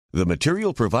The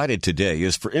material provided today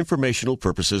is for informational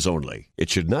purposes only. It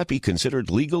should not be considered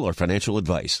legal or financial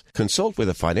advice. Consult with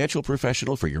a financial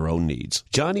professional for your own needs.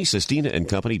 Johnny Sestina and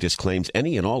Company disclaims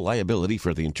any and all liability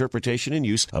for the interpretation and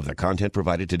use of the content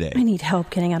provided today. I need help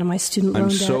getting out of my student loan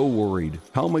debt. I'm so worried.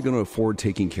 How am I going to afford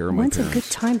taking care of my parents? When's a good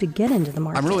time to get into the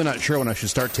market? I'm really not sure when I should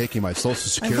start taking my Social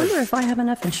Security. I wonder if I have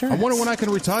enough insurance. I wonder when I can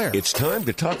retire. It's time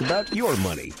to talk about your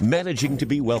money. Managing to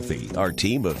be wealthy. Our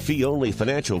team of fee-only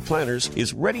financial planners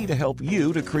is ready to help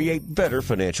you to create better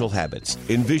financial habits.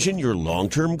 Envision your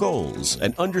long-term goals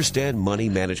and understand money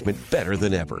management better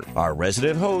than ever. Our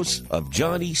resident hosts of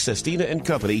Johnny Sestina and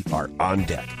Company are on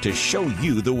deck to show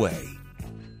you the way.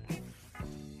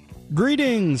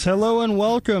 Greetings, hello, and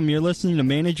welcome. You're listening to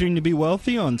Managing to be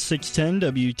Wealthy on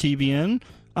 610 WTBN.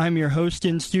 I'm your host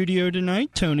in studio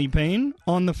tonight, Tony Payne.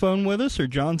 On the phone with us are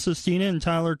John Sestina and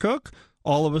Tyler Cook.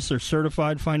 All of us are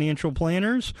certified financial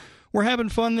planners. We're having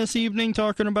fun this evening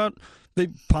talking about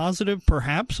the positive,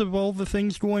 perhaps, of all the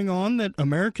things going on, that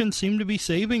Americans seem to be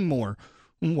saving more.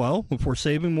 Well, if we're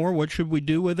saving more, what should we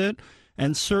do with it?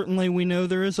 And certainly we know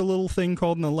there is a little thing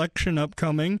called an election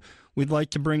upcoming. We'd like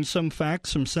to bring some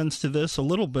facts, some sense to this a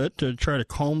little bit to try to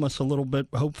calm us a little bit,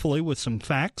 hopefully, with some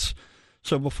facts.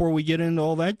 So before we get into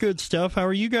all that good stuff, how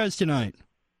are you guys tonight?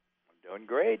 I'm doing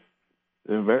great.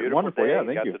 Very wonderful, day. Yeah,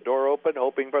 thank you. Got the door open,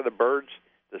 hoping for the birds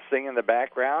to sing in the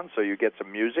background so you get some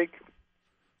music.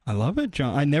 I love it,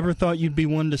 John. I never thought you'd be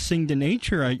one to sing to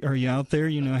nature. Are you out there,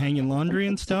 hanging laundry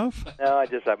and stuff? No, I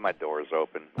just have my doors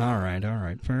open. All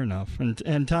right, fair enough.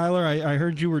 And Tyler, I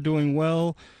heard you were doing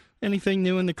well. Anything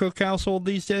new in the Cook household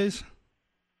these days?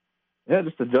 Yeah,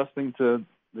 just adjusting to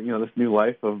this new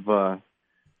life of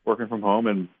working from home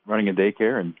and running a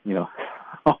daycare and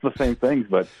all the same things.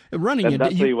 But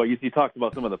that's you talked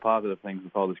about some of the positive things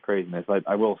with all this craziness.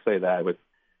 I will say that with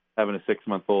having a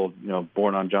 6-month-old,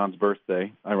 born on John's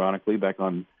birthday, ironically, back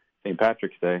on St.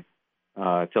 Patrick's Day,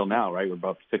 till now, right? We're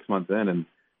about 6 months in, and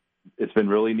it's been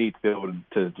really neat to be able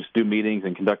to just do meetings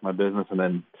and conduct my business and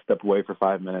then step away for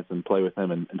 5 minutes and play with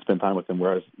him and spend time with him,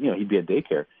 whereas, he'd be at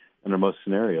daycare under most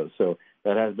scenarios. So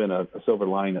that has been a silver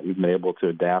lining that we've been able to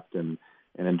adapt and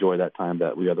enjoy that time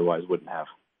that we otherwise wouldn't have.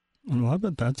 I love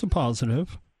it. That's a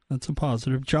positive.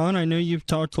 John, I know you've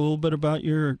talked a little bit about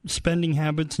your spending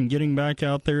habits and getting back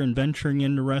out there and venturing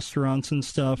into restaurants and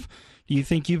stuff. Do you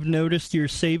think you've noticed your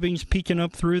savings peaking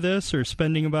up through this, or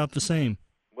spending about the same?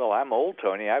 Well, I'm old,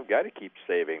 Tony. I've got to keep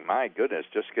saving. My goodness,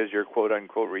 just because you're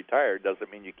quote-unquote retired doesn't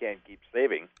mean you can't keep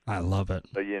saving. I love it.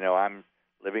 So, I'm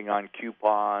living on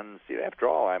coupons. After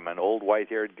all, I'm an old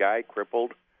white-haired guy,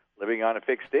 crippled, living on a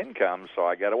fixed income, so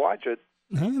I got to watch it.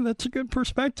 Hey, that's a good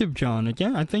perspective, John.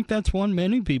 Again, I think that's one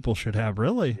many people should have,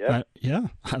 really. Yep.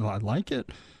 I like it.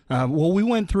 Well, we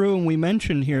went through and we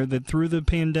mentioned here that through the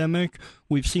pandemic,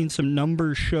 we've seen some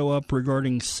numbers show up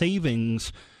regarding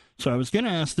savings. So I was going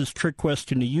to ask this trick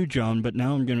question to you, John, but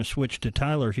now I'm going to switch to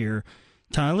Tyler here.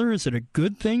 Tyler, is it a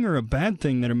good thing or a bad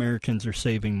thing that Americans are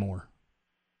saving more?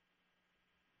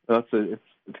 Well, it's a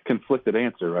conflicted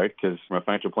answer, right? Because from a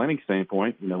financial planning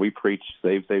standpoint, we preach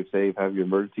save, have your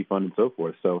emergency fund and so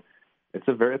forth. So it's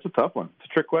a tough one. It's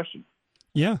a trick question.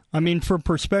 Yeah. I mean, for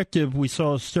perspective, we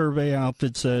saw a survey out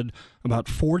that said about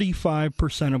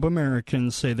 45% of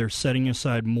Americans say they're setting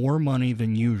aside more money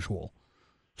than usual.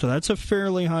 So that's a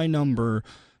fairly high number.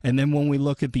 And then when we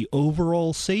look at the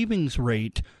overall savings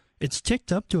rate, it's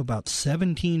ticked up to about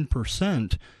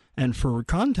 17%. And for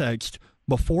context,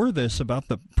 before this, about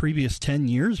the previous 10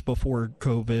 years before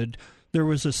COVID, there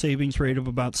was a savings rate of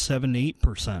about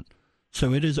 7-8%.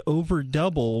 So it is over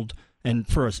doubled. And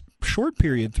for a short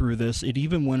period through this, it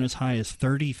even went as high as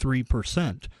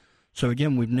 33%. So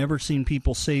again, we've never seen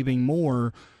people saving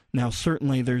more. Now,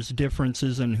 certainly there's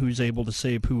differences in who's able to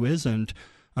save, who isn't.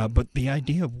 But the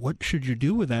idea of what should you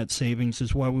do with that savings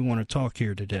is why we want to talk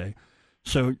here today.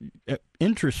 So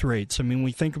interest rates, I mean,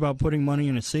 we think about putting money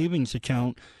in a savings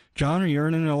account. John, are you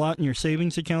earning a lot in your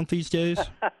savings account these days?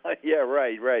 Yeah,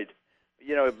 right.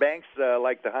 Banks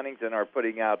like the Huntington are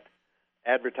putting out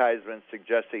advertisements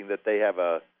suggesting that they have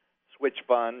a switch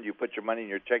fund. You put your money in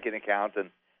your checking account, and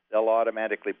they'll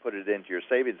automatically put it into your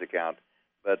savings account.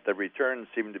 But the returns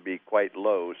seem to be quite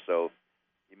low, so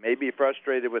you may be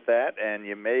frustrated with that, and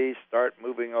you may start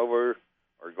moving over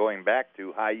or going back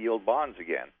to high-yield bonds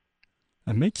again.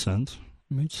 That makes sense.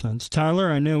 Tyler,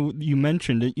 I know you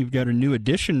mentioned it. You've got a new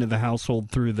addition to the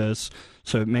household through this,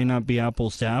 so it may not be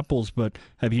apples to apples, but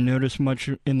have you noticed much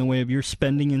in the way of your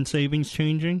spending and savings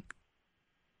changing?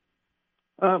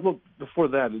 Well, before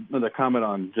that, another comment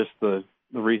on just the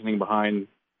reasoning behind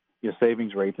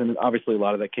savings rates. And obviously a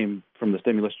lot of that came from the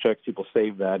stimulus checks. People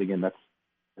saved that.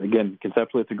 Again,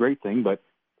 conceptually it's a great thing, but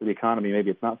the economy,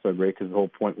 maybe it's not so great because the whole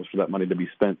point was for that money to be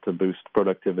spent to boost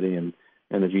productivity and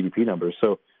the GDP numbers.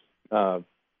 So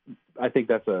I think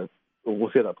we'll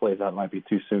see how that plays out. It might be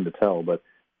too soon to tell,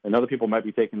 and other people might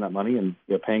be taking that money and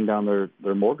paying down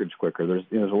their mortgage quicker.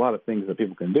 There's a lot of things that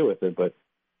people can do with it, but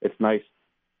it's nice,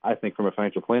 I think, from a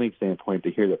financial planning standpoint,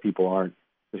 to hear that people aren't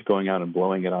just going out and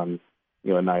blowing it on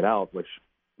a night out, which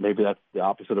maybe that's the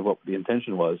opposite of what the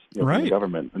intention was right. from the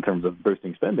government in terms of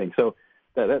boosting spending. So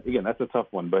that again, that's a tough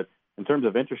one. But in terms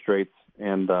of interest rates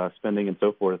and spending and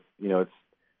so forth, it's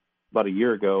about a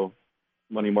year ago,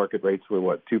 money market rates were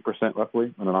 2%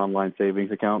 roughly in an online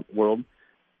savings account world,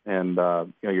 and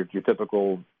your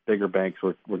typical bigger banks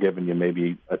were giving you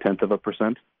maybe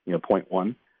 0.1%,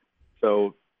 0.1.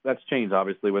 So that's changed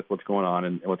obviously with what's going on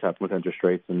and what's happened with interest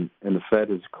rates, and the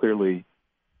Fed is clearly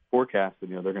forecasted.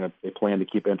 They plan to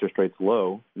keep interest rates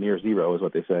low, near zero is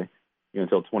what they say,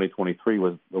 until 2023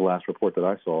 was the last report that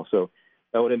I saw. So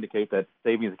that would indicate that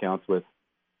savings accounts with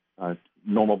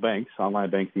normal banks, online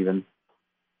banks even,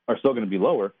 are still going to be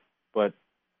lower. But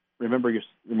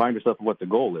remind yourself of what the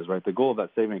goal is, right? The goal of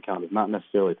that saving account is not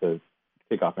necessarily to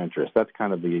take off interest. That's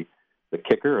kind of the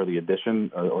kicker or the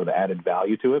addition or the added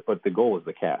value to it. But the goal is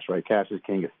the cash, right? Cash is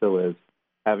king. It still is.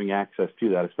 Having access to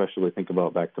that, especially think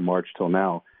about back to March till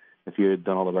now, if you had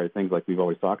done all the right things like we've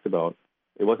always talked about,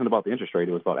 it wasn't about the interest rate.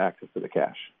 It was about access to the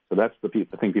cash. So that's the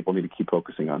thing people need to keep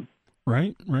focusing on.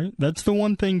 Right. That's the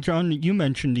one thing, John, you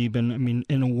mentioned even. I mean,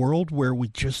 in a world where we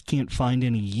just can't find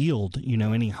any yield,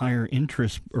 any higher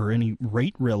interest or any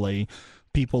rate really,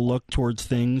 people look towards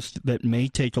things that may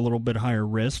take a little bit higher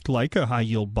risk, like a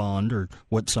high-yield bond or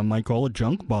what some might call a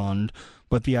junk bond.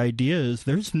 But the idea is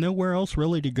there's nowhere else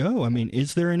really to go. I mean,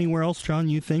 is there anywhere else, John,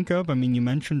 you think of? I mean, you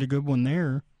mentioned a good one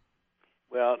there.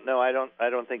 Well, no, I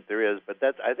don't think there is. But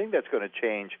I think that's going to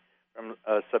change from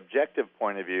a subjective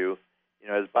point of view.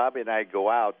 As Bobby and I go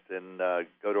out and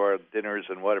go to our dinners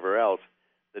and whatever else,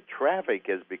 the traffic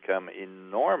has become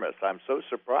enormous. I'm so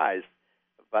surprised.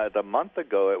 About a month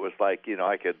ago, it was like,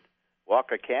 I could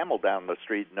walk a camel down the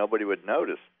street and nobody would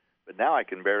notice. But now I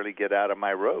can barely get out of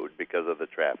my road because of the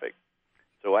traffic.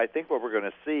 So I think what we're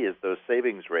going to see is those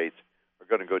savings rates are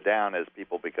going to go down as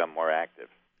people become more active.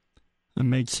 That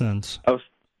makes sense. I was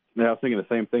thinking the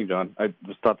same thing, John. I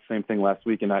just thought the same thing last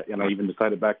week, and I even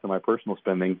decided back to my personal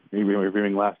spending,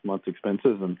 reviewing last month's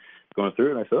expenses and going through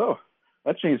it, and I said, oh,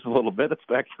 that changed a little bit. It's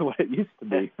back to what it used to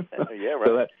be. Yeah, right.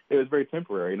 So it was very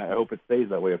temporary, and I hope it stays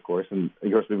that way, of course. And, of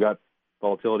course, we've got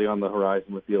volatility on the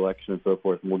horizon with the election and so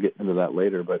forth, and we'll get into that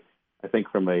later. But I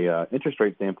think from a interest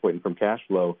rate standpoint and from cash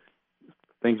flow,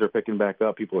 things are picking back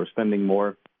up. People are spending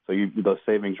more, so those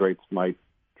savings rates might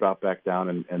drop back down,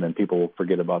 and then people will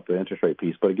forget about the interest rate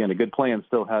piece. But again, a good plan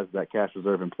still has that cash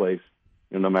reserve in place,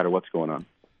 no matter what's going on.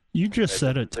 You just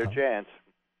said it. Their chance.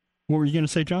 What were you going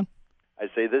to say, John? I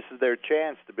say this is their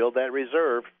chance to build that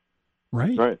reserve.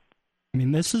 Right. I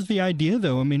mean, this is the idea,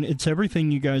 though. I mean, it's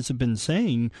everything you guys have been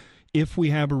saying. If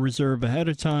we have a reserve ahead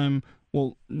of time,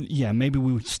 well, yeah, maybe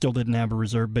we still didn't have a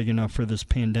reserve big enough for this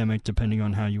pandemic, depending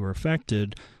on how you were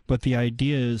affected. But the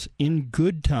idea is, in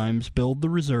good times, build the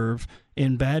reserve.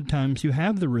 In bad times, you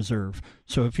have the reserve.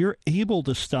 So if you're able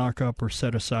to stock up or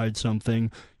set aside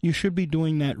something, you should be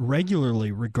doing that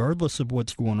regularly, regardless of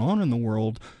what's going on in the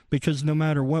world, because no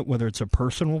matter what, whether it's a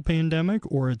personal pandemic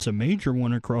or it's a major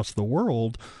one across the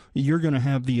world, you're going to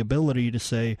have the ability to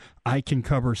say, I can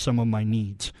cover some of my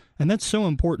needs. And that's so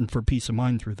important for peace of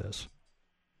mind through this.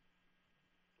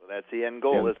 Well, that's the end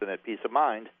goal, isn't it? Peace of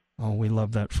mind. Oh, we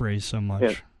love that phrase so much.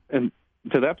 Yeah. And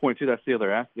to that point, too, that's the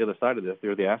other side of this.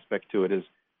 The aspect to it is,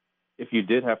 if you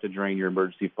did have to drain your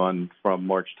emergency fund from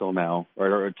March till now,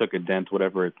 or it took a dent,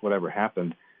 whatever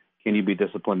happened, can you be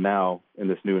disciplined now in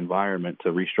this new environment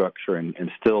to restructure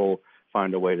and still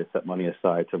find a way to set money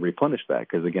aside to replenish that?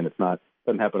 Because again,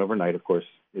 doesn't happen overnight. Of course,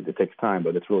 it takes time,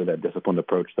 but it's really that disciplined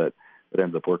approach that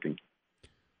ends up working.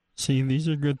 See, these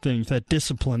are good things. That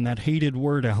discipline, that hated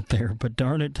word out there. But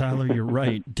darn it, Tyler, you're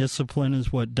right. Discipline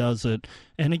is what does it.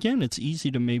 And again, it's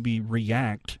easy to maybe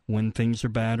react when things are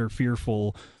bad or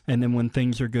fearful. And then when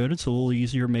things are good, it's a little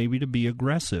easier maybe to be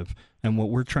aggressive. And what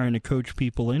we're trying to coach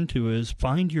people into is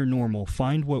find your normal,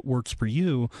 find what works for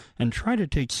you, and try to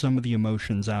take some of the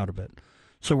emotions out of it.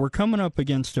 So we're coming up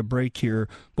against a break here,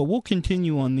 but we'll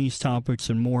continue on these topics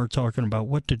and more, talking about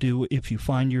what to do if you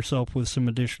find yourself with some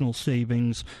additional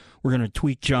savings. We're going to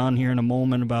tweak John here in a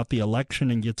moment about the election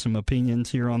and get some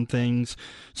opinions here on things.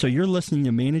 So you're listening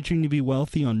to Managing to Be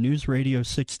Wealthy on News Radio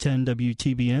 610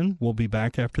 WTBN. We'll be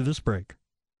back after this break.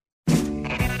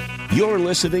 You're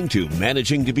listening to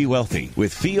Managing to be Wealthy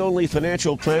with fee-only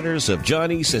financial planners of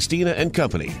Johnny, Sestina, and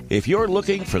Company. If you're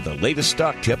looking for the latest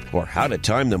stock tip or how to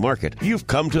time the market, you've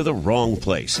come to the wrong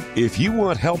place. If you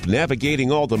want help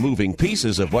navigating all the moving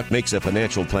pieces of what makes a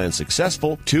financial plan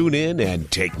successful, tune in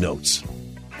and take notes.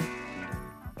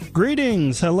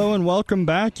 Greetings, hello, and welcome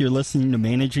back. You're listening to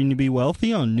Managing to be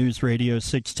Wealthy on News Radio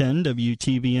 610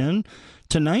 WTBN.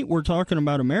 Tonight we're talking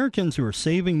about Americans who are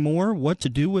saving more, what to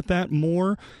do with that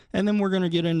more, and then we're going to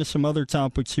get into some other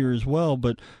topics here as well.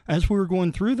 But as we were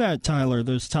going through that, Tyler,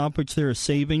 those topics there of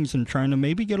savings and trying to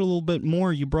maybe get a little bit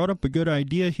more, you brought up a good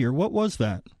idea here. What was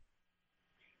that?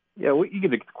 Yeah, well, you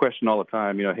get the question all the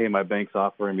time, hey, my bank's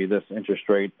offering me this interest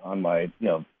rate on my,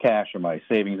 cash or my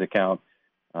savings account.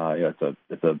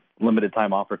 It's a limited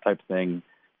time offer type thing.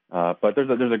 But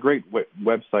there's a great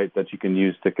website that you can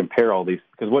use to compare all these,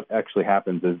 because what actually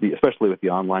happens is, especially with the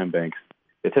online banks,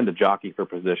 they tend to jockey for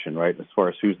position, right, as far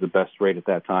as who's the best rate at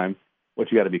that time. What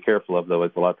you got to be careful of, though,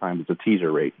 is a lot of times it's a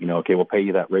teaser rate. Okay, we'll pay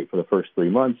you that rate for the first 3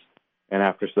 months, and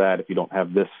after that, if you don't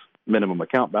have this minimum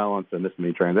account balance and this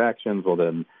many transactions, well,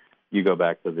 then you go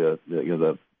back to the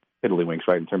piddlywinks,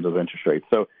 right, in terms of interest rates.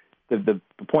 So the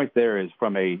point there is,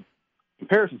 from a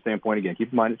comparison standpoint, again,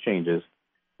 keep in mind it changes.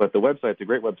 But the website's a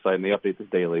great website, and they update this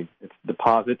daily. It's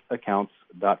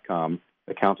depositaccounts.com,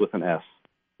 accounts with an S,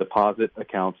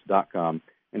 depositaccounts.com,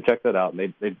 and check that out.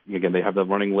 And they have the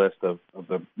running list of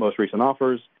the most recent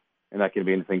offers, and that can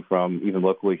be anything from, even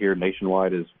locally here,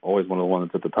 Nationwide is always one of the ones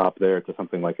that's at the top there, to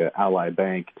something like an Ally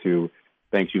Bank, to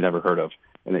banks you've never heard of.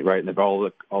 And they're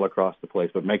all across the place.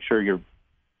 But make sure you're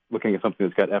looking at something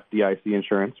that's got FDIC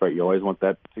insurance, right? You always want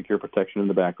that secure protection in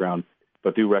the background,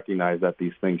 but do recognize that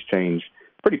these things change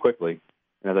pretty quickly.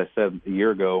 And as I said, a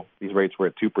year ago, these rates were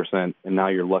at 2%, and now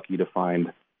you're lucky to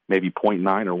find maybe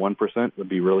 0.9 or 1% would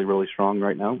be really, really strong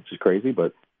right now, which is crazy,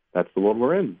 but that's the world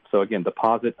we're in. So again,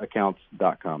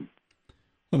 depositaccounts.com.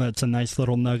 Well, that's a nice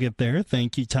little nugget there.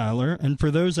 Thank you, Tyler. And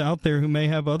for those out there who may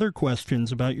have other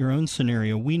questions about your own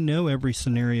scenario, we know every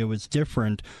scenario is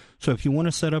different. So if you want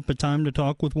to set up a time to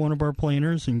talk with one of our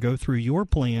planners and go through your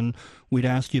plan, we'd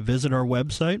ask you visit our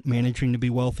website,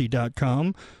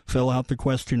 managingtobewealthy.com, fill out the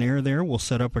questionnaire there. We'll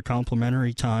set up a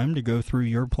complimentary time to go through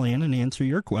your plan and answer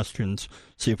your questions,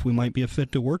 see if we might be a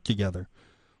fit to work together.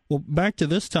 Well, back to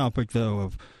this topic, though,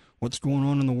 of what's going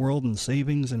on in the world and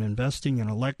savings and investing and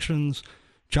elections.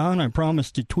 John, I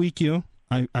promised to tweak you.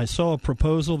 I saw a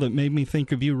proposal that made me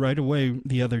think of you right away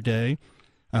the other day.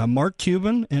 Mark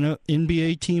Cuban, an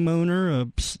NBA team owner, a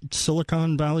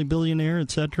Silicon Valley billionaire,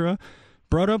 etc.,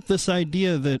 brought up this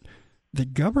idea that the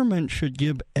government should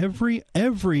give every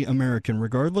American,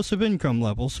 regardless of income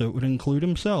level, so it would include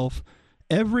himself,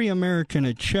 every American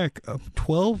a check of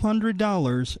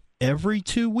 $1,200 every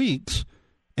 2 weeks,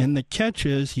 and the catch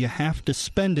is you have to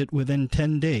spend it within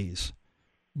 10 days.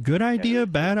 Good idea,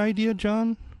 bad idea,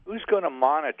 John? Who's going to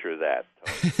monitor that?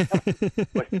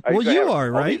 Well, you are,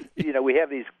 right? We have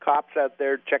these cops out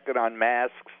there checking on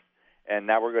masks, and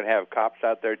now we're going to have cops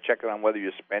out there checking on whether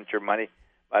you spent your money.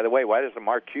 By the way, why doesn't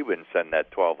Mark Cuban send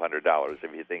that $1,200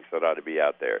 if he thinks it ought to be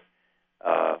out there?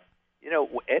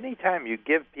 Anytime you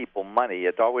give people money,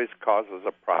 it always causes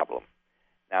a problem.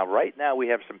 Now, right now, we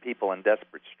have some people in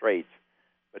desperate straits,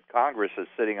 but Congress is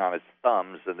sitting on its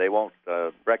thumbs, and they won't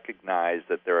recognize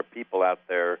that there are people out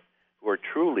there who are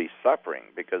truly suffering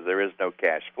because there is no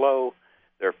cash flow.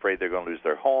 They're afraid they're going to lose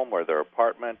their home or their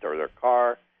apartment or their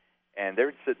car, and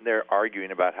they're sitting there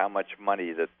arguing about how much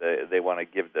money that they want to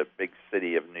give the big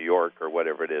city of New York or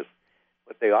whatever it is.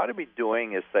 What they ought to be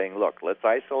doing is saying, look, let's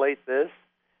isolate this.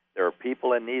 There are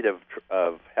people in need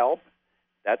of help.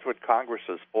 That's what Congress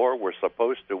is for. We're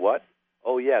supposed to what?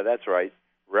 Oh, yeah, that's right.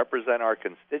 Represent our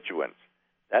constituents.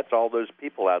 That's all those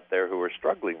people out there who are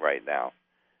struggling right now.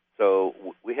 So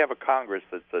we have a Congress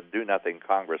that's a do-nothing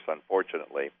Congress,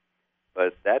 unfortunately,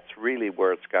 but that's really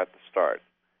where it's got to start.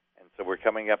 And so we're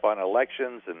coming up on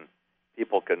elections, and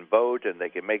people can vote, and they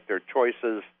can make their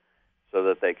choices so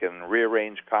that they can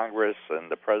rearrange Congress and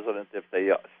the president if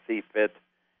they see fit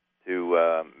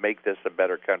to make this a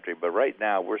better country. But right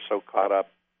now we're so caught up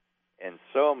in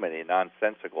so many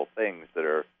nonsensical things that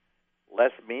are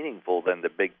less meaningful than the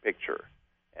big picture,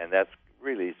 and that's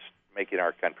really making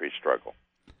our country struggle.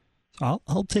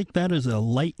 I'll take that as a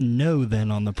light no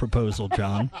then on the proposal,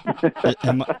 John. Well,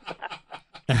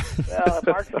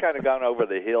 Mark's kind of gone over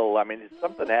the hill. I mean,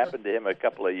 something happened to him a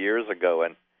couple of years ago,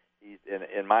 and he's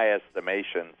in my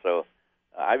estimation. So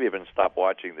I've even stopped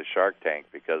watching the Shark Tank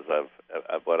because of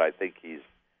what I think he's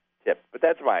tipped. But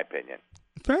that's my opinion.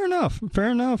 Fair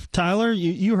enough. Tyler,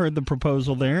 you heard the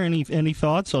proposal there. Any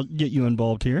thoughts? I'll get you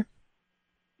involved here.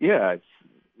 Yeah,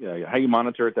 how you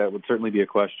monitor it, that would certainly be a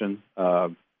question.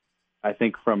 I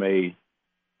think from a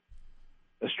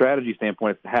strategy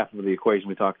standpoint, it's half of the equation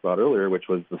we talked about earlier, which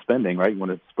was the spending, right? You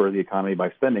want to spur the economy by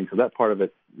spending. So that part of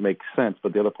it makes sense,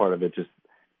 but the other part of it just,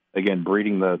 again,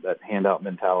 breeding that handout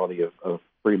mentality of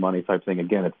free money type thing.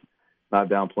 Again, it's not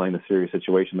downplaying the serious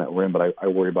situation that we're in, but I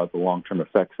worry about the long-term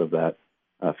effects of that.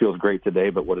 Feels great today,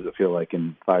 but what does it feel like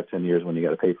in 5-10 years when you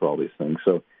got to pay for all these things?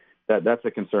 So that's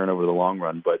a concern over the long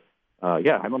run. But, I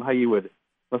don't know how you would,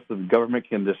 unless the government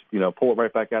can just, pull it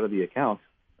right back out of the account,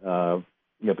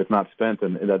 if it's not spent,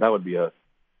 and that would be a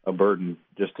burden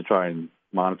just to try and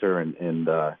monitor and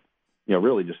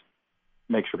really just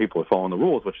make sure people are following the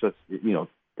rules, which that's,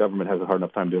 government has a hard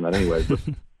enough time doing that anyway, with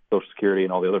Social Security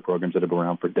and all the other programs that have been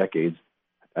around for decades.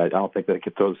 I don't think that it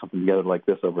could throw something together like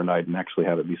this overnight and actually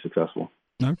have it be successful.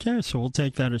 Okay, so we'll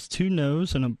take that as 2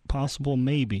 no's and a possible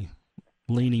maybe,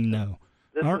 leaning no.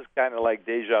 This is kind of like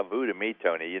deja vu to me,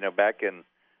 Tony. Back in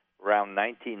around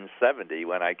 1970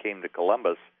 when I came to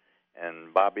Columbus,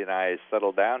 and Bobby and I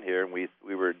settled down here, and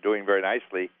we were doing very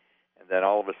nicely, and then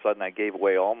all of a sudden I gave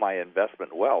away all my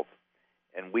investment wealth,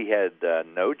 and we had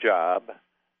no job,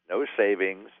 no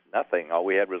savings, nothing. All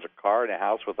we had was a car and a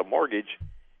house with a mortgage,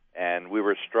 and we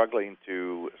were struggling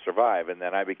to survive. And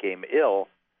then I became ill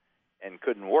and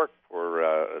couldn't work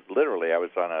for literally. I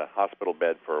was on a hospital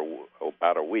bed for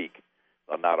about a week.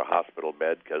 Well, not a hospital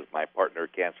bed because my partner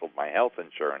canceled my health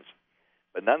insurance.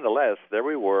 But nonetheless, there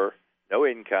we were, no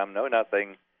income, no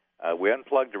nothing. We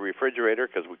unplugged the refrigerator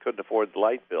because we couldn't afford the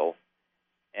light bill,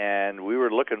 and we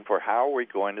were looking for how are we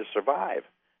going to survive?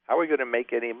 How are we going to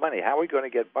make any money? How are we going to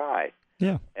get by?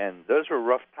 Yeah. And those were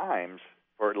rough times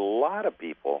for a lot of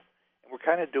people, and we're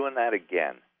kind of doing that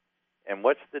again. And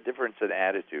what's the difference in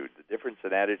attitude? The difference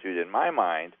in attitude, in my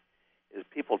mind, is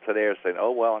people today are saying,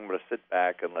 oh, well, I'm going to sit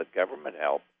back and let government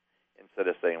help, instead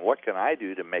of saying, what can I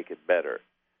do to make it better?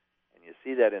 And you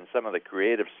see that in some of the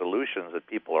creative solutions that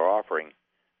people are offering.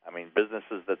 I mean,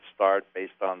 businesses that start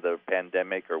based on the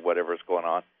pandemic or whatever's going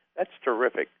on, that's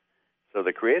terrific. So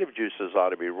the creative juices ought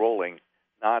to be rolling,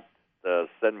 not the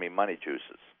send me money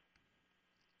juices.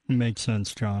 Makes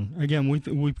sense, John. Again,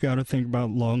 we've got to think about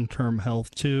long-term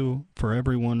health, too, for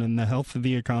everyone, and the health of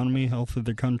the economy, health of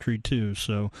the country, too.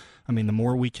 So, I mean, the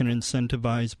more we can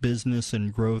incentivize business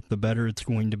and growth, the better it's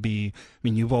going to be. I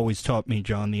mean, you've always taught me,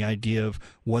 John, the idea of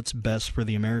what's best for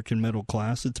the American middle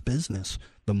class, it's business.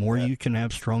 The more you can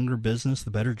have stronger business,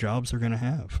 the better jobs they're going to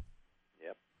have.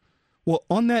 Yep. Well,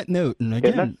 on that note, and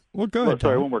again, go ahead,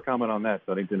 sorry, Tom. one more comment on that,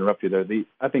 so I didn't interrupt you there.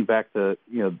 I think back to,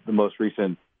 the most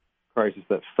recent crisis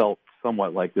that felt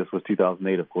somewhat like this was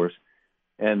 2008, of course.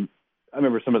 And I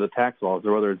remember some of the tax laws.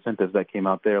 There were other incentives that came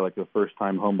out there, like the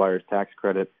first-time homebuyers tax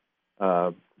credit,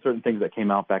 certain things that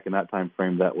came out back in that time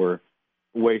frame that were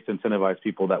ways to incentivize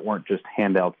people that weren't just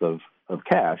handouts of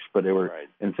cash, but they were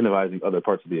incentivizing other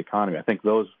parts of the economy. I think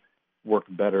those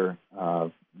worked better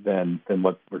than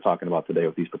what we're talking about today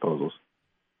with these proposals.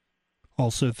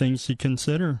 Also things to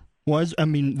consider. Well,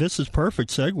 this is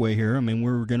perfect segue here. I mean,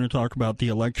 we're going to talk about the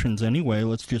elections anyway.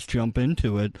 Let's just jump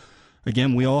into it.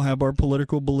 Again, we all have our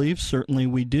political beliefs. Certainly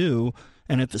we do.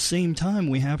 And at the same time,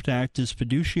 we have to act as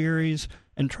fiduciaries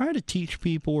and try to teach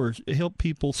people or help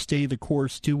people stay the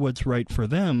course, do what's right for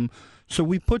them. So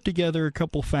we put together a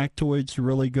couple factoids to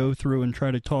really go through and try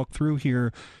to talk through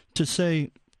here to say,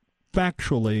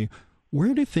 factually,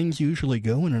 where do things usually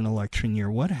go in an election year?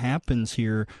 What happens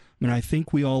here? I mean, I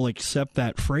think we all accept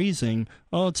that phrasing.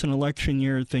 Oh, it's an election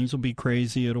year. Things will be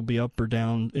crazy. It'll be up or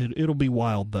down. It'll be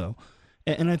wild, though.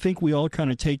 And I think we all kind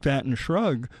of take that and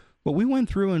shrug. But we went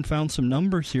through and found some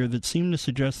numbers here that seem to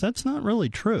suggest that's not really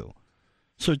true.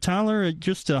 So, Tyler,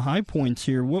 just to high points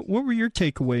here, what were your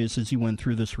takeaways as you went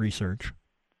through this research?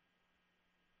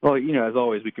 Well, as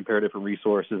always, we compare different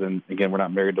resources. And, again, we're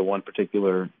not married to one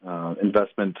particular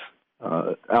investment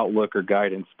outlook or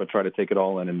guidance, but try to take it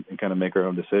all in and kind of make our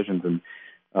own decisions. And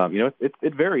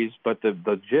it varies, but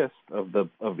the gist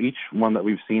of each one that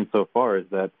we've seen so far is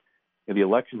that the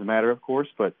elections matter, of course,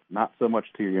 but not so much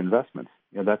to your investments.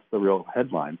 That's the real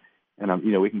headline, and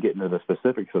we can get into the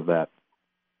specifics of that.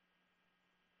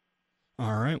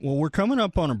 All right. Well, we're coming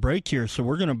up on a break here, so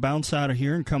we're going to bounce out of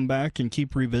here and come back and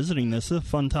keep revisiting this. It's a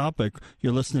fun topic.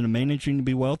 You're listening to Managing to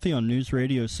Be Wealthy on News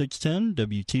Radio 610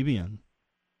 WTBN.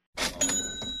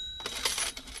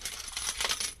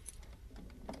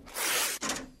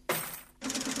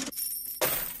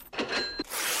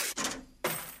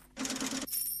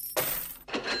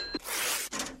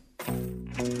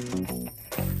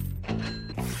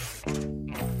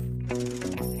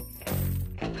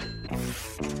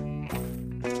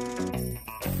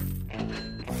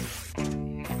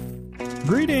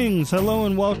 Greetings, hello,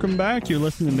 and welcome back. You're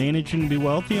listening to Managing to Be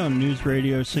Wealthy on News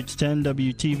Radio 610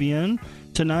 WTVN.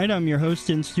 Tonight, I'm your host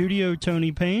in studio,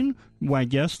 Tony Payne. My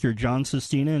guests are John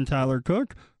Sestina and Tyler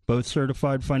Cook, both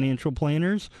certified financial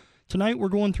planners. Tonight, we're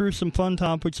going through some fun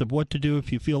topics of what to do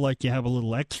if you feel like you have a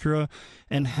little extra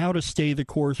and how to stay the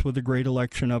course with a great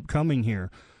election upcoming here.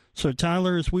 So,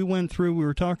 Tyler, as we went through, we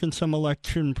were talking some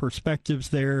election perspectives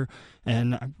there,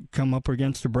 and I come up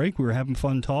against a break. We were having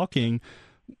fun talking.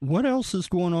 What else is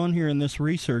going on here in this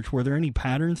research? Were there any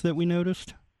patterns that we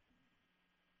noticed?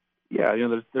 Yeah,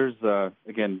 there's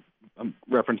again,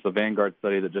 reference the Vanguard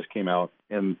study that just came out,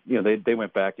 and they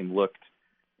went back and looked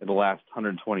at the last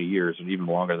 120 years, and even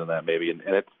longer than that maybe, and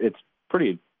it's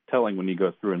pretty telling when you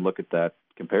go through and look at that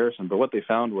comparison. But what they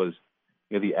found was,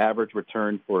 the average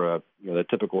return for the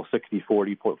typical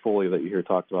 60-40 portfolio that you hear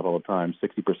talked about all the time,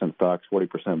 60% stocks,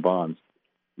 40% bonds.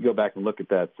 You go back and look at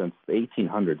that since the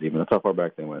 1800s, even that's how far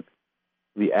back they went.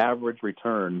 The average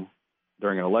return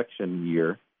during an election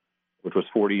year, which was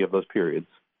 40 of those periods,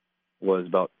 was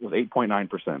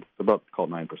 8.9%, about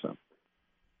called 9%.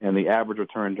 And the average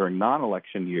return during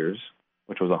non-election years,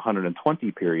 which was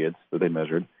 120 periods that they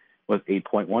measured, was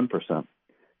 8.1%.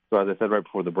 So as I said right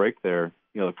before the break there,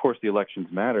 of course the elections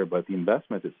matter, but the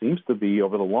investment, it seems to be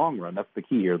over the long run, that's the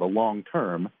key here, the long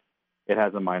term, it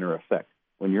has a minor effect.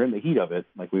 When you're in the heat of it,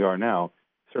 like we are now,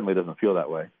 it certainly doesn't feel that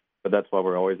way. But that's why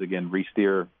we're always, again,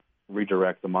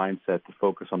 redirect the mindset to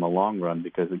focus on the long run,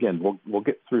 because, again, we'll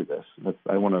get through this.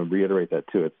 I want to reiterate that,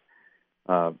 too. It's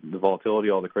the volatility,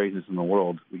 all the craziness in the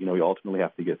world, we ultimately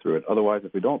have to get through it. Otherwise,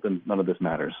 if we don't, then none of this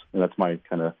matters. And that's my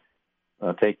kind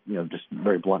of take, just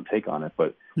very blunt take on it.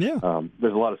 But yeah,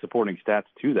 there's a lot of supporting stats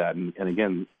to that. And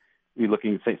again, you're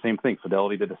looking at the same thing.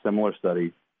 Fidelity did a similar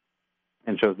study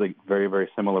and shows the very, very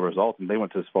similar results. And they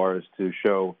went as far as to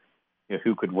show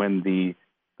who could win the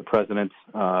president,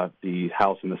 the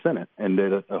House, and the Senate, and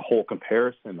did a whole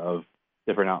comparison of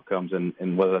different outcomes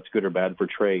and whether that's good or bad for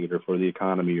trade or for the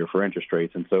economy or for interest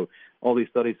rates. And so all these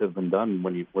studies have been done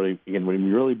when you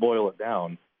really boil it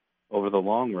down over the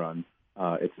long run,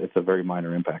 it's a very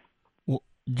minor impact. Well,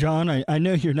 John, I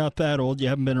know you're not that old. You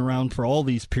haven't been around for all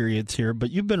these periods here, but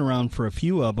you've been around for a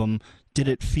few of them. Did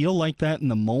it feel like that in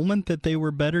the moment, that they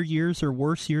were better years or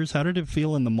worse years? How did it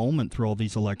feel in the moment through all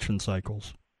these election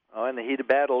cycles? Oh, in the heat of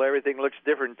battle, everything looks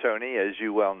different, Tony, as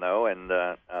you well know, and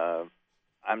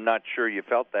I'm not sure you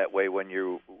felt that way when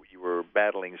you were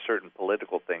battling certain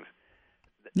political things.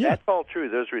 Yeah. That's all true.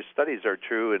 Those studies are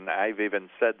true, and I've even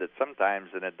said that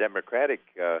sometimes in a Democratic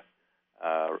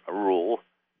rule,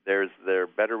 there's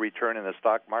better return in the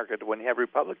stock market when you have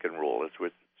Republican rule.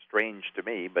 It's strange to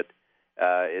me, but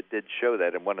it did show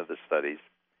that in one of the studies.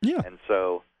 Yeah. And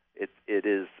so it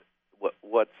is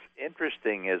what's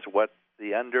interesting is what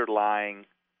the underlying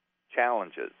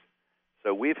challenges.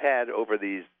 So we've had over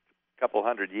these couple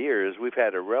hundred years, we've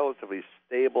had a relatively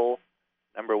stable,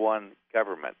 number one,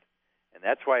 government. And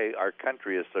that's why our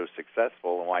country is so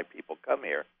successful and why people come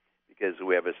here, because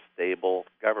we have a stable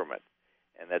government.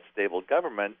 And that stable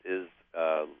government is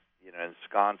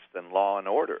ensconced in law and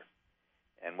order.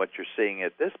 And what you're seeing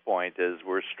at this point is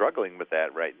we're struggling with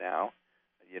that right now.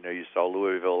 You saw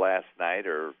Louisville last night,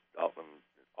 or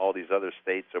all these other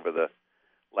states over the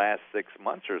last 6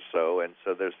 months or so, and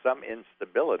so there's some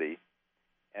instability.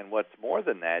 And what's more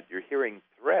than that, you're hearing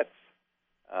threats,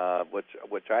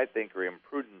 which I think are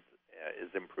imprudent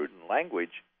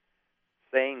language,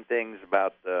 saying things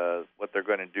about what they're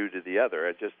going to do to the other.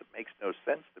 It makes no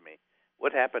sense to me.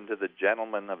 What happened to the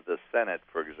gentleman of the Senate,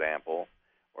 for example,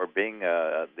 or being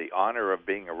the honor of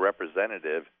being a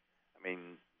representative? I mean,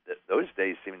 those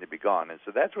days seem to be gone. And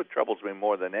so that's what troubles me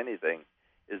more than anything,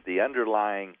 is the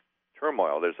underlying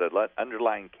turmoil. There's an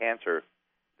underlying cancer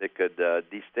that could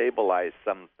destabilize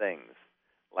some things,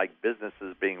 like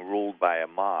businesses being ruled by a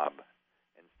mob.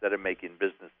 Instead of making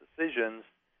business decisions,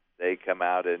 they come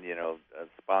out and,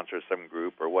 sponsor some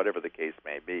group or whatever the case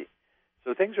may be.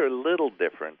 So things are a little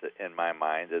different in my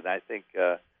mind, and I think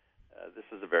this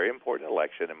is a very important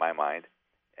election in my mind.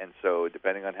 And so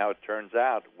depending on how it turns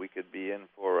out, we could be in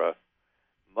for a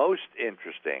most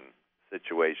interesting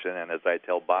situation. And as I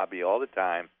tell Bobby all the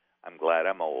time, I'm glad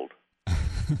I'm old.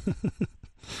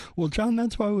 Well, John,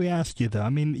 that's why we asked you, though. I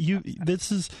mean,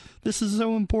 this is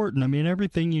so important. I mean,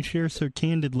 everything you share so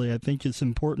candidly, I think it's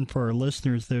important for our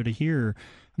listeners, though, to hear.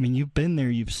 I mean, you've been there,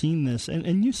 you've seen this,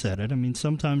 and you said it. I mean,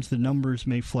 sometimes the numbers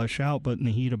may flesh out, but in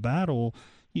the heat of battle,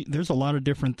 there's a lot of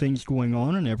different things going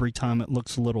on, and every time it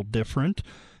looks a little different.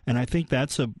 And I think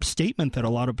that's a statement that a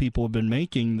lot of people have been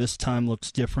making. This time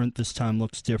looks different. This time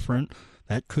looks different.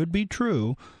 That could be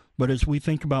true. But as we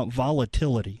think about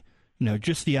volatility,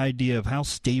 Just the idea of how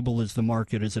stable is the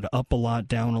market? Is it up a lot,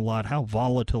 down a lot? How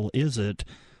volatile is it?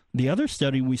 The other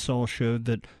study we saw showed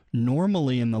that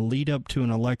normally in the lead up to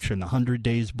an election, the 100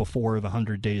 days before, the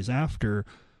 100 days after,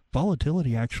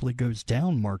 volatility actually goes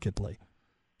down markedly.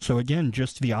 So again,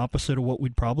 just the opposite of what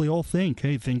we'd probably all think.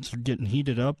 Hey, things are getting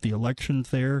heated up, the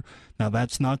election's there. Now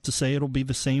that's not to say it'll be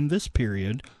the same this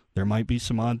period. There might be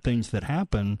some odd things that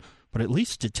happen, but at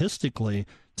least statistically,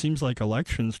 it seems like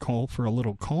elections call for a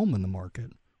little calm in the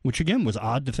market, which again was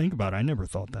odd to think about. I never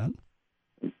thought that.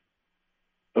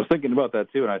 I was thinking about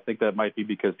that too, and I think that might be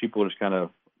because people are just kind of,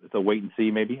 it's a wait and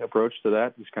see maybe approach to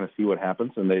that, just kind of see what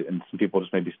happens, and some people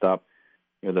just maybe stop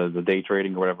the day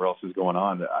trading or whatever else is going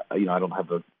on. I don't have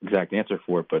the exact answer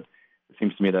for it, but it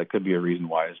seems to me that could be a reason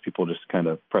why is people just kind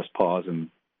of press pause and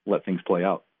let things play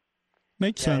out.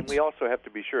 Makes sense. And we also have to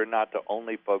be sure not to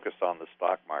only focus on the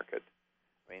stock market.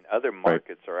 I mean, other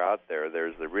markets are out there.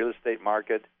 There's the real estate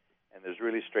market, and there's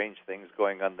really strange things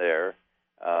going on there.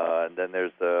 And then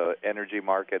there's the energy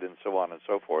market and so on and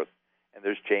so forth. And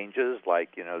there's changes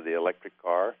like, the electric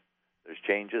car. There's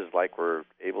changes like we're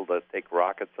able to take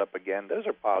rockets up again. Those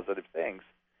are positive things.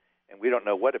 And we don't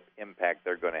know what impact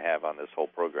they're going to have on this whole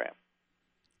program.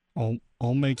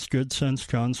 All makes good sense,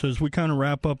 John. So as we kind of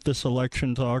wrap up this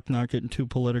election talk, not getting too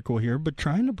political here, but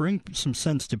trying to bring some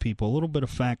sense to people, a little bit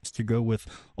of facts to go with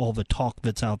all the talk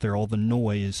that's out there, all the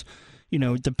noise.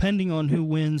 Depending on who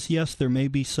wins, yes, there may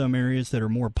be some areas that are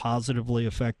more positively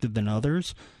affected than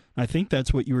others. I think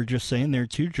that's what you were just saying there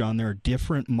too, John. There are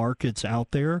different markets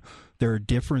out there. There are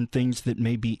different things that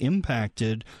may be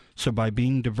impacted. So by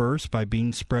being diverse, by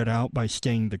being spread out, by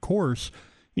staying the course,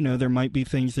 there might be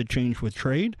things that change with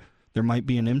trade. There might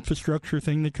be an infrastructure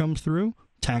thing that comes through.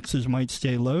 Taxes might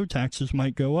stay low. Taxes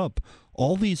might go up.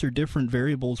 All these are different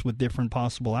variables with different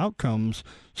possible outcomes.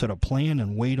 So to plan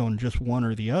and wait on just one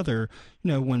or the other,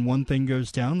 when one thing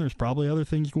goes down, there's probably other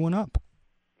things going up.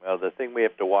 Well, the thing we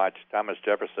have to watch, Thomas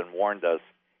Jefferson warned us.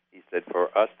 He said, for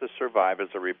us to survive as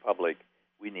a republic,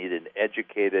 we need an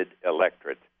educated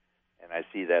electorate. And I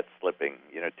see that slipping.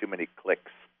 Too many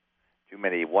clicks, too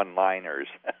many one-liners.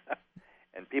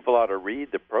 And people ought to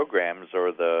read the programs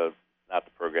or not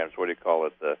the programs, what do you call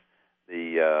it,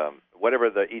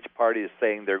 whatever each party is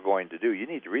saying they're going to do. You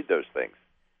need to read those things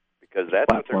because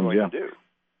that's what they're going to do.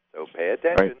 So pay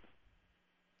attention. Right.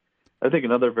 I think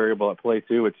another variable at play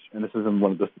too, and this is in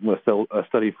a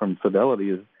study from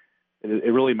Fidelity, is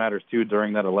it really matters too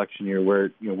during that election year where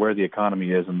the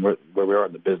economy is and where we are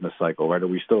in the business cycle. Right? Are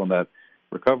we still in that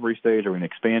recovery stage? Are we in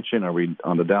expansion? Are we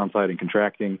on the downside and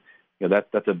contracting?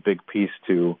 That's a big piece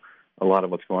to a lot of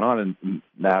what's going on. And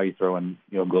now you throw in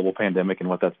global pandemic and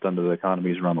what that's done to the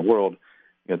economies around the world.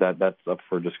 That's up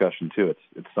for discussion too.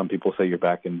 It's some people say you're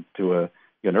back into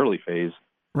an early phase.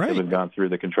 Right. Haven't gone through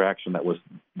the contraction that was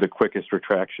the quickest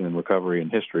retraction and recovery in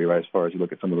history, right? As far as you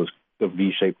look at some of the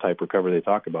V-shaped type recovery they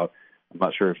talk about, I'm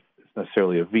not sure if it's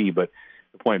necessarily a V, but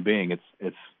the point being,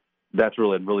 that's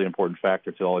really a really important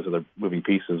factor to all these other moving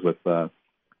pieces with an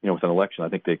election. I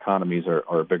think the economies are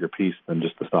a bigger piece than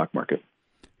just the stock market.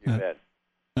 You bet.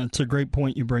 That's a great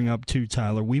point you bring up too,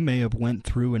 Tyler. We may have went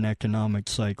through an economic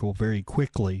cycle very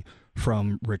quickly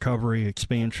from recovery,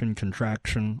 expansion,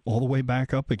 contraction, all the way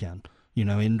back up again.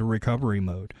 Into recovery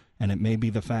mode. And it may be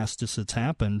the fastest it's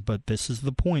happened, but this is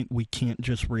the point. We can't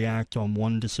just react on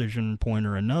one decision point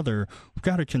or another. We've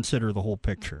got to consider the whole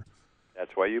picture. That's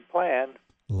why you plan.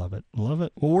 Love it. Love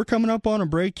it. Well, we're coming up on a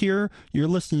break here. You're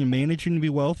listening to Managing to Be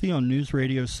Wealthy on News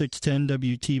Radio 610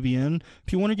 WTBN.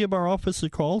 If you want to give our office a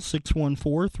call,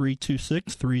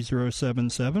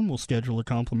 614-326-3077. We'll schedule a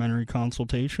complimentary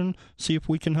consultation, see if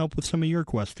we can help with some of your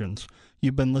questions.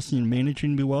 You've been listening to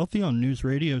Managing to Be Wealthy on News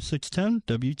Radio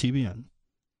 610 WTBN.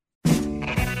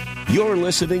 You're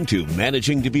listening to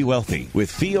Managing to Be Wealthy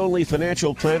with fee-only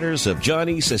financial planners of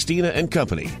Johnny, Sestina, and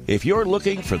Company. If you're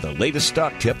looking for the latest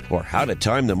stock tip or how to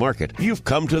time the market, you've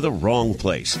come to the wrong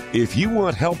place. If you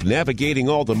want help navigating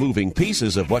all the moving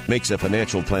pieces of what makes a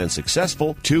financial plan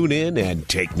successful, tune in and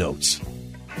take notes.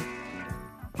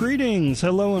 Greetings,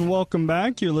 hello, and welcome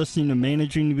back. You're listening to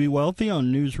Managing to Be Wealthy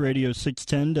on News Radio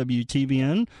 610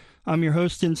 WTBN. I'm your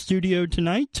host in studio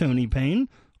tonight, Tony Payne.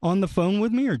 On the phone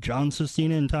with me are John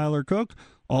Sestina and Tyler Cook.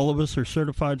 All of us are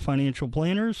certified financial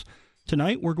planners.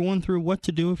 Tonight we're going through what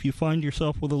to do if you find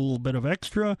yourself with a little bit of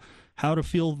extra, how to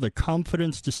feel the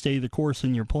confidence to stay the course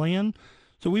in your plan.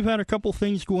 So we've had a couple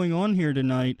things going on here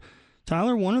tonight.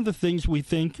 Tyler, one of the things we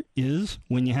think is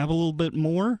when you have a little bit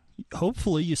more,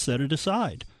 hopefully you set it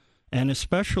aside. And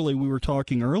especially we were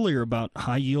talking earlier about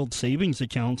high-yield savings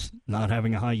accounts not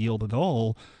having a high yield at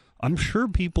all. I'm sure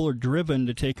people are driven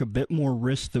to take a bit more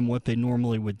risk than what they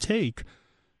normally would take.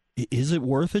 Is it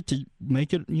worth it to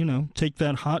make it, take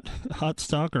that hot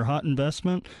stock or hot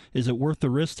investment? Is it worth the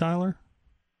risk, Tyler?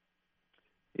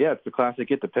 Yeah, it's the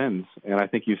classic it depends. And I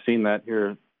think you've seen that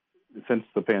here since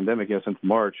the pandemic, since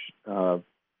March,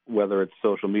 whether it's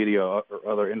social media or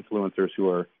other influencers who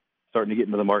are starting to get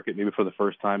into the market maybe for the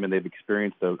first time, and they've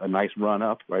experienced a nice run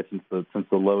up, right, since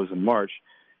the lows in March,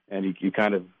 and you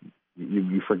kind of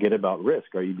you forget about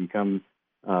risk, or you become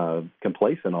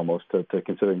complacent almost to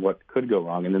considering what could go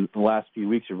wrong. And in the last few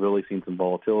weeks, you've really seen some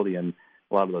volatility in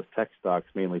a lot of those tech stocks,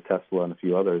 mainly Tesla and a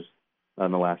few others,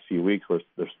 in the last few weeks, where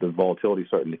there's the volatility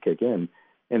starting to kick in.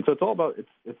 And so it's all about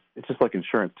it's just like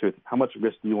insurance too. How much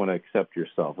risk do you want to accept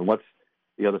yourself, and what's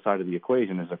the other side of the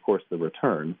equation is, of course, the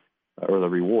return or the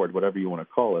reward, whatever you want to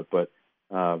call it. But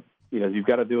you've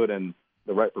got to do it in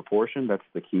the right proportion. That's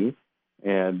the key.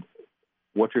 And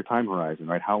what's your time horizon,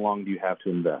 right? How long do you have to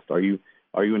invest? Are you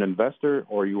an investor,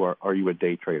 or are you a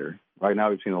day trader? Right now,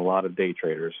 we've seen a lot of day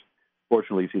traders.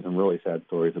 Fortunately, you see some really sad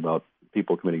stories about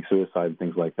people committing suicide and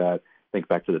things like that. Think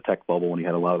back to the tech bubble when you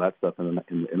had a lot of that stuff in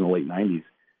the late 90s.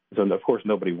 So, of course,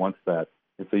 nobody wants that.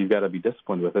 And so you've got to be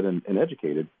disciplined with it and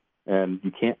educated. And you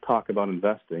can't talk about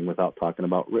investing without talking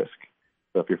about risk.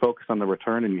 So if you're focused on the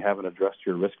return and you haven't addressed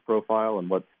your risk profile and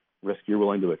what risk you're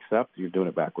willing to accept, you're doing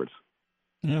it backwards.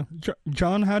 Yeah.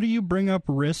 John, how do you bring up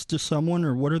risk to someone,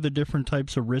 or what are the different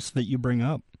types of risks that you bring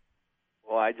up?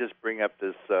 Well, I just bring up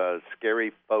this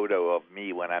scary photo of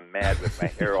me when I'm mad with my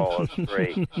hair all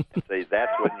astray and say,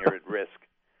 that's when you're at risk.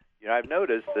 I've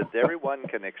noticed that everyone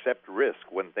can accept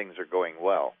risk when things are going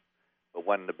well. But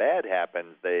when the bad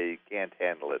happens, they can't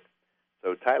handle it.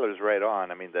 So Tyler's right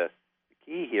on. I mean, the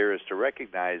key here is to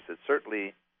recognize that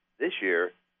certainly this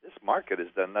year, this market has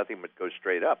done nothing but go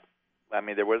straight up. I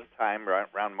mean, there was a time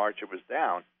around March it was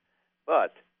down.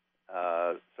 But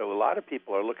so a lot of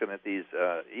people are looking at these,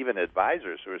 even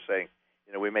advisors who are saying,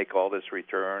 we make all this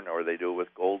return, or they do it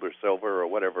with gold or silver or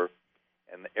whatever,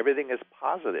 and everything is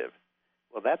positive.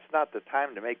 Well, that's not the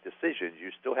time to make decisions.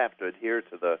 You still have to adhere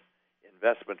to the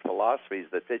investment philosophies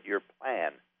that fit your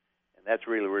plan, and that's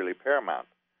really, really paramount.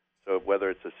 So whether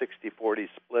it's a 60-40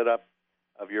 split up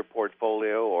of your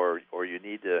portfolio, or you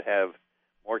need to have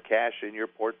more cash in your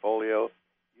portfolio,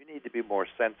 you need to be more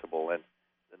sensible. And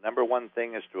the number one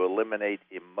thing is to eliminate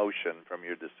emotion from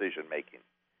your decision making.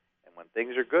 And when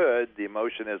things are good, the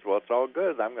emotion is, well, it's all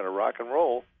good, I'm going to rock and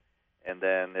roll. And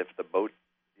then if the boat,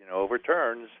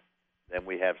 overturns, then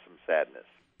we have some sadness.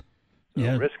 So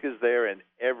yeah. Risk is there in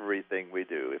everything we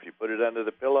do. If you put it under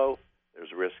the pillow,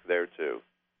 there's risk there too.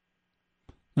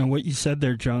 And what you said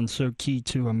there, John, so key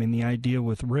too. I mean, the idea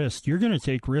with risk, you're going to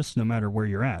take risks no matter where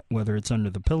you're at, whether it's under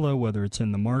the pillow, whether it's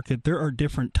in the market. There are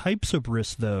different types of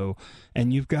risk, though,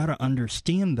 and you've got to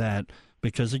understand that,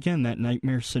 because, again, that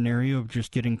nightmare scenario of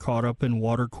just getting caught up in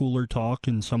water cooler talk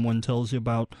and someone tells you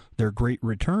about their great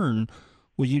return,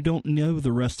 well, you don't know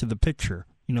the rest of the picture.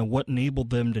 What enabled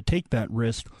them to take that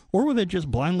risk, or were they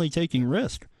just blindly taking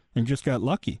risk and just got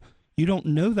lucky? You don't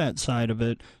know that side of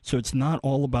it, so it's not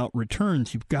all about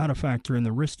returns. You've got to factor in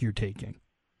the risk you're taking.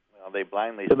 Well, they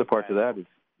blindly. The other part of that is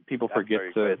people forget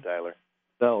to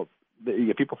sell.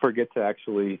 People forget to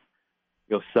actually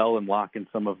sell and lock in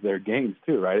some of their gains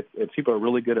too, right? It's people are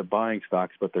really good at buying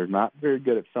stocks, but they're not very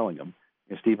good at selling them.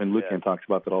 Stephen Lucan talks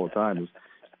about that all the time. Is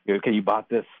okay, you bought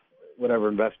this whatever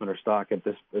investment or stock at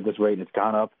this rate, and it's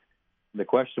gone up. The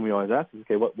question we always ask is,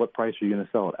 okay, what price are you going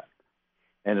to sell it at?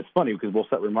 And it's funny because we'll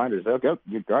set reminders. Okay,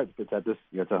 you're right. It's at this.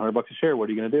 It's $100 a share. What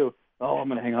are you going to do? Oh, I'm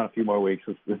going to hang on a few more weeks.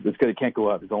 It's good. It can't go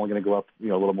up. It's only going to go up, a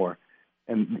little more.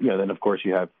 And then of course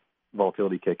you have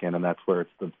volatility kick in, and that's where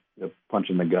it's the punch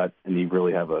in the gut, and you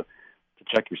really have to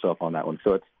check yourself on that one.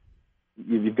 So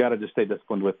you've got to just stay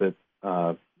disciplined with it.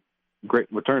 Great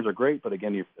returns are great, but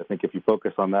again, I think if you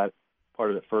focus on that part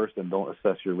of it first and don't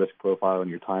assess your risk profile and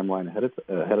your timeline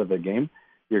ahead of the game,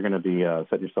 you're going to be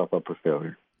setting yourself up for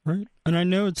failure. Right. And I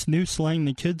know it's new slang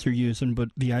the kids are using, but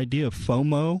the idea of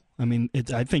FOMO, I mean,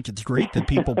 I think it's great that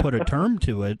people put a term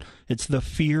to it. It's the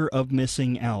fear of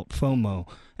missing out, FOMO.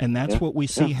 And that's what we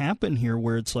see happen here,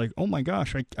 where it's like, oh my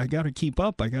gosh, I got to keep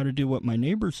up. I got to do what my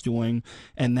neighbor's doing.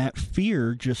 And that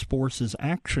fear just forces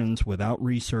actions without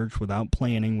research, without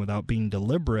planning, without being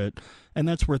deliberate. And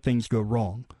that's where things go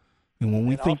wrong. And when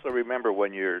we also remember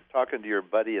when you're talking to your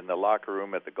buddy in the locker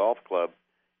room at the golf club,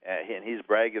 and he's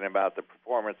bragging about the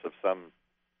performance of some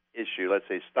issue, let's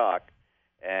say stock,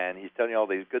 and he's telling you all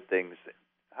these good things.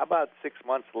 How about 6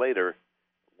 months later,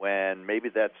 when maybe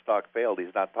that stock failed,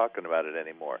 he's not talking about it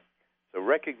anymore? So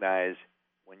recognize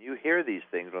when you hear these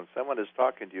things, when someone is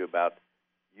talking to you about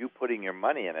you putting your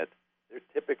money in it, they're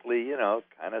typically,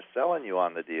 kind of selling you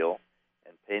on the deal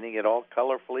and painting it all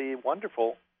colorfully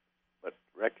wonderful.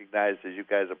 recognize, as you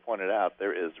guys have pointed out,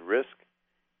 there is risk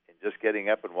in just getting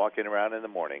up and walking around in the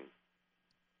morning.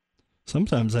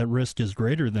 Sometimes that risk is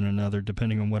greater than another,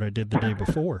 depending on what I did the day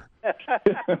before.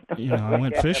 I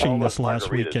went fishing this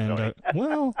last weekend.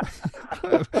 Well,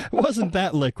 it wasn't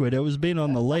that liquid. It was being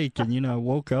on the lake, and, I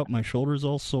woke up, my shoulder's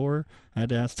all sore. I had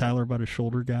to ask Tyler about a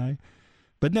shoulder guy.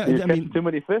 But no, You're catching too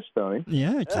many fish, Tony.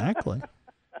 Yeah, exactly.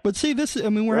 But see,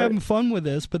 we're having fun with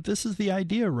this, but this is the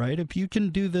idea, right? If you can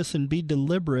do this and be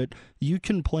deliberate, you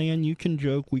can plan, you can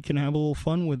joke, we can have a little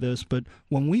fun with this. But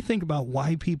when we think about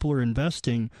why people are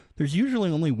investing, there's usually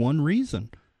only one reason.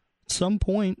 At some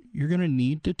point, you're going to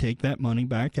need to take that money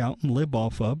back out and live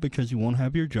off of because you won't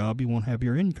have your job, you won't have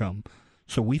your income.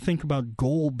 So we think about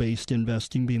goal-based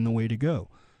investing being the way to go.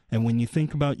 And when you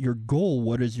think about your goal,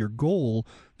 what is your goal,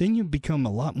 then you become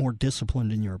a lot more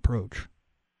disciplined in your approach.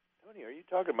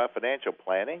 Talking about financial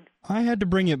planning? I had to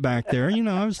bring it back there.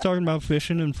 I was talking about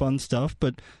fishing and fun stuff,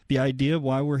 but the idea of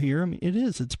why we're here,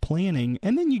 it's planning,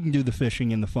 and then you can do the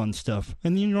fishing and the fun stuff,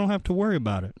 and then you don't have to worry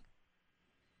about it.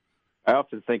 I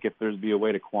often think if there'd be a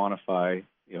way to quantify,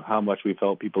 how much we've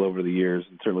helped people over the years,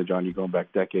 and certainly, John, you going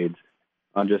back decades,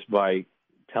 on just by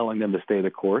telling them to stay the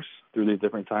course through these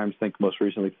different times. Think most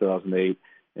recently 2008,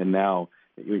 and now,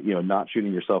 not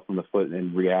shooting yourself in the foot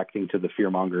and reacting to the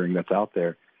fear-mongering that's out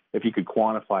there. If you could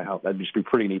quantify how, that'd just be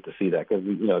pretty neat to see that because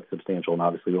it's substantial, and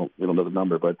obviously we don't know the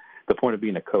number. But the point of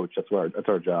being a coach, that's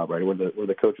our job, right? We're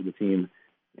the coach of the team,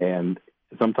 and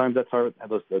sometimes that's hard.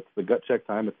 That's the gut check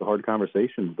time. It's the hard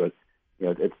conversations, but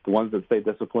it's the ones that stay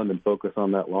disciplined and focus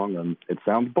on that long run. It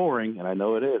sounds boring, and I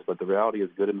know it is, but the reality is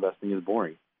good investing is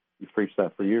boring. You've preached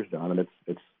that for years, John, and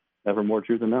it's never more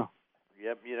true than now.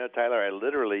 Yep, Tyler, I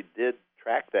literally did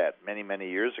track that many, many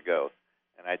years ago,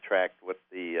 and I tracked what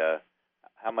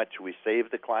how much we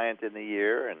saved the client in the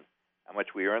year and how much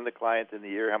we earned the client in the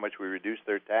year, how much we reduced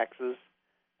their taxes,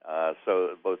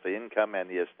 so both the income and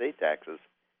the estate taxes.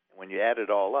 And when you add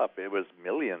it all up, it was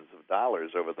millions of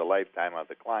dollars over the lifetime of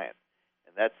the client.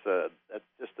 And that's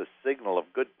just a signal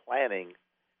of good planning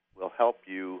will help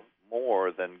you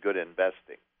more than good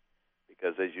investing.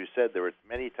 Because as you said, there were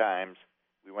many times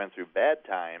we went through bad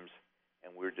times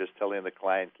and we were just telling the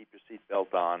client, keep your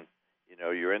seatbelt on.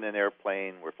 You're in an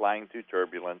airplane, we're flying through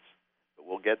turbulence, but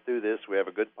we'll get through this. We have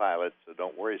a good pilot, so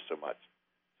don't worry so much.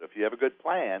 So if you have a good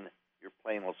plan, your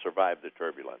plane will survive the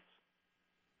turbulence.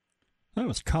 That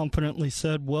was confidently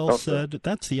said, well said.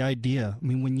 That's the idea.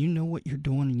 When you know what you're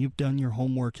doing and you've done your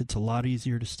homework, it's a lot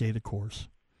easier to stay the course.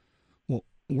 Well,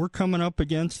 we're coming up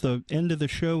against the end of the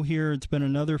show here. It's been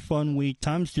another fun week.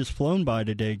 Time's just flown by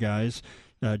today, guys.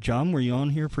 John, were you on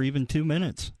here for even 2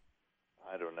 minutes?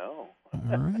 I don't know.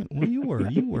 All right. Well,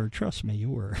 you were. Trust me, you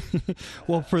were.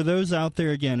 Well, for those out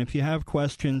there, again, if you have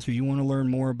questions or you want to learn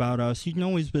more about us, you can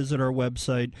always visit our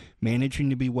website,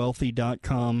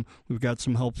 managingtobewealthy.com. We've got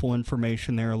some helpful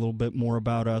information there, a little bit more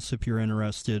about us if you're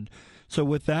interested. So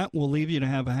with that, we'll leave you to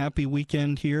have a happy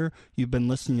weekend here. You've been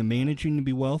listening to Managing to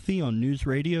Be Wealthy on News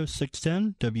Radio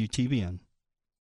 610 WTVN.